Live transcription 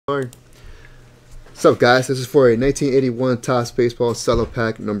What's up, guys? This is for a 1981 Topps Baseball Cello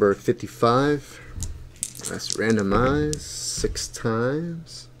Pack number 55. Let's randomize 6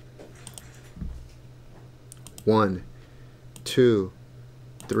 times. 1, 2,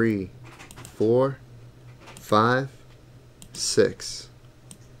 3, 4, 5, 6.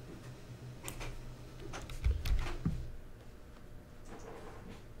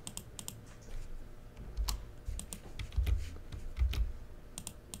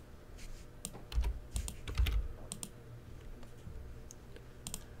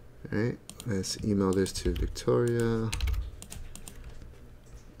 Alright, let's email this to Victoria.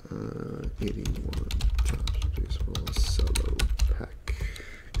 81 Topps Baseball Cello Pack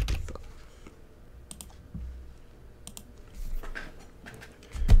 55.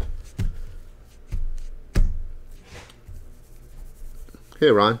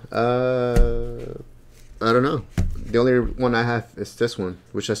 Hey Ron, I don't know. The only one I have is this one,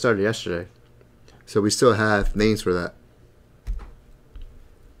 which I started yesterday. So we still have names for that.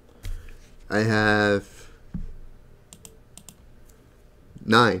 I have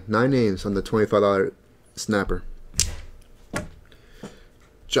nine names on the $25 snapper.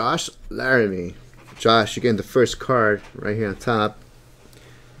 Josh Laramie. Josh, you're getting the first card right here on top.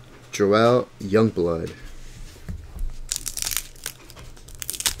 Joel Youngblood.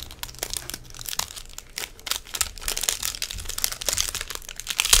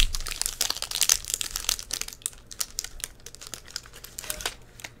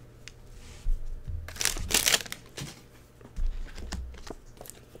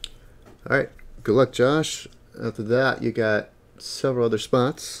 Alright, good luck, Josh. After that, you got several other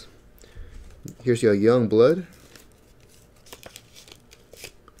spots. Here's your young blood.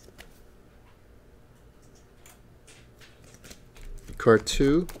 Card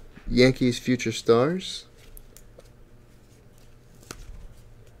 2, Yankees Future Stars.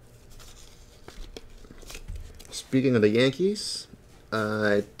 Speaking of the Yankees,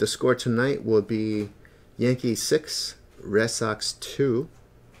 the score tonight will be Yankees 6, Red Sox 2.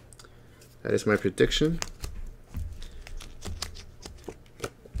 That is my prediction.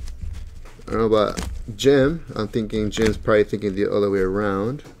 I don't know about Jim. I'm thinking Jim's probably thinking the other way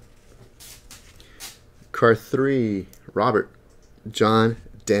around. Card 3, Robert. John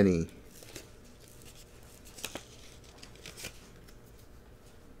Denny.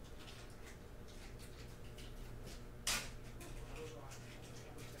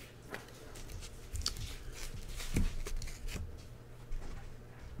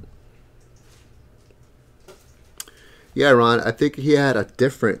 Yeah, Ron, I think he had a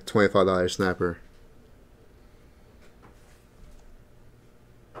different $25 snapper.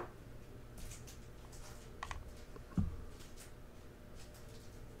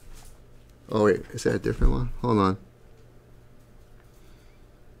 Oh, wait, is that a different one? Hold on.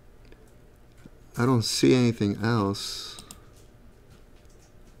 I don't see anything else.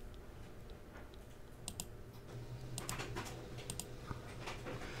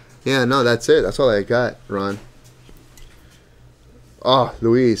 Yeah, no, that's it. That's all I got, Ron. Oh,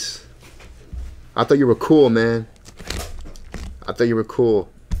 Luis. I thought you were cool, man. I thought you were cool.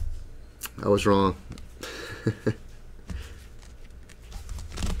 I was wrong.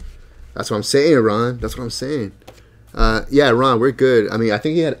 That's what I'm saying, Ron. That's what I'm saying. Yeah, Ron, we're good. I mean, I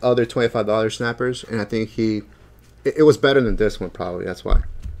think he had other $25 snappers, and I think it was better than this one, probably. That's why.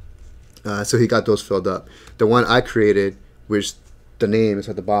 So he got those filled up. The one I created, which the name is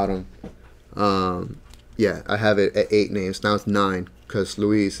at the bottom, yeah, I have it at 8 names. Now it's 9 because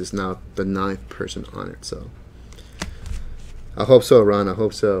Luis is now the 9th person on it. So I hope so, Ron. I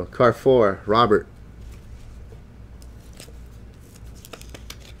hope so. Card 4, Robert.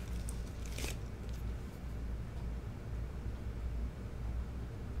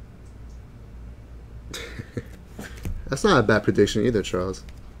 That's not a bad prediction either, Charles.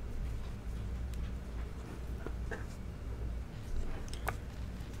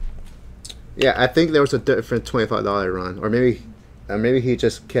 Yeah, I think there was a different $25 run, or maybe he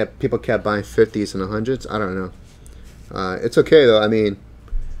just people kept buying 50s and 100s. I don't know. It's okay though. I mean,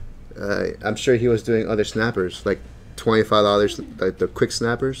 I'm sure he was doing other snappers like $25, like the quick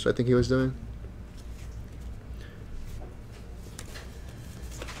snappers. I think he was doing,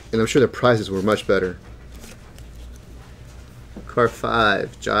 and I'm sure the prices were much better. Card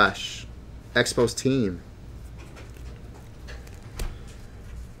 5, Josh, Expos team.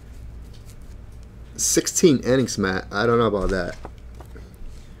 16 innings, Matt. I don't know about that.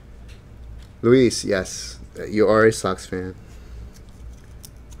 Luis, yes, you are a Sox fan.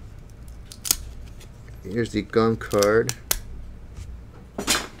 Here's the gum card.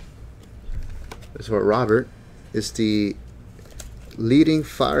 This is for Robert. It's the leading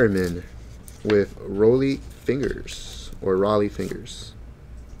fireman. with Rolly Fingers or Raleigh Fingers.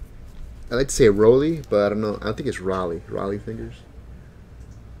 I like to say Rolly, but I don't know. I think it's Raleigh. Raleigh Fingers.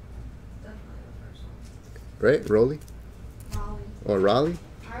 Definitely the first one. Right? Rolly? Raleigh. Or Raleigh?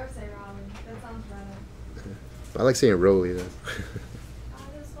 I would say Raleigh. That sounds better. I like saying Rolly though.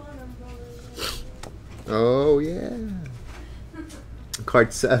 I just wanna roll. Oh yeah.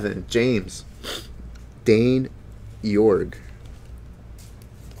 Card 7, James. Dane Yorg.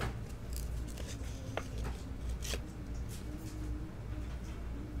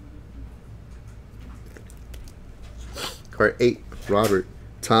 Card 8, Robert.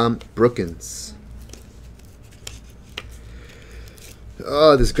 Tom Brookins.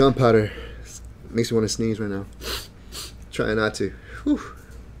 Oh, this gunpowder makes me want to sneeze right now. Trying not to. Whew.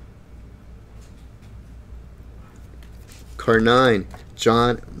 Card 9,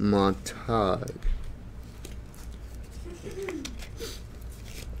 John Montag.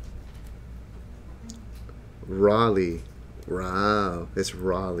 Raleigh. Wow, it's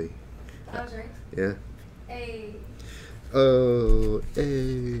Raleigh. That was right. Yeah. Hey. Oh,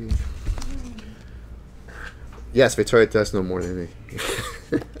 hey. Yes, Victoria does know more than me.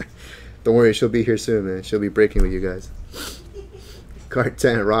 Don't worry, she'll be here soon, man. She'll be breaking with you guys. Card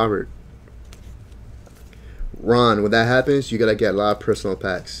 10, Robert. Ron, when that happens, you gotta get a lot of personal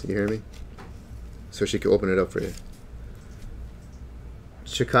packs. You hear me? So she can open it up for you.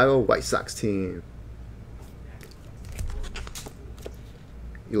 Chicago White Sox team.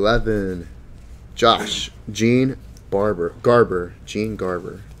 11. Josh. Gene Garber. Gene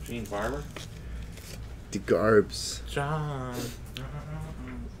Garber. Gene Barber? The Garbs. John.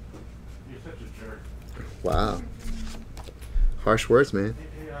 You're such a jerk. Wow. Harsh words, man.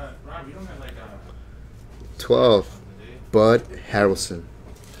 Hey, Rob, you don't have like 12. Bud Harrelson.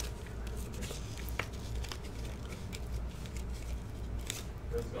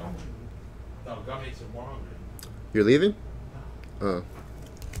 Let's go. No, go make some more hungry. You're leaving? Oh.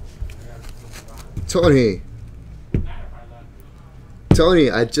 Tony.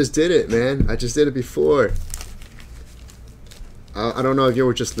 Tony, I just did it, man. I just did it before. I don't know if you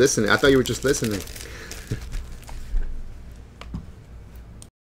were just listening. I thought you were just listening.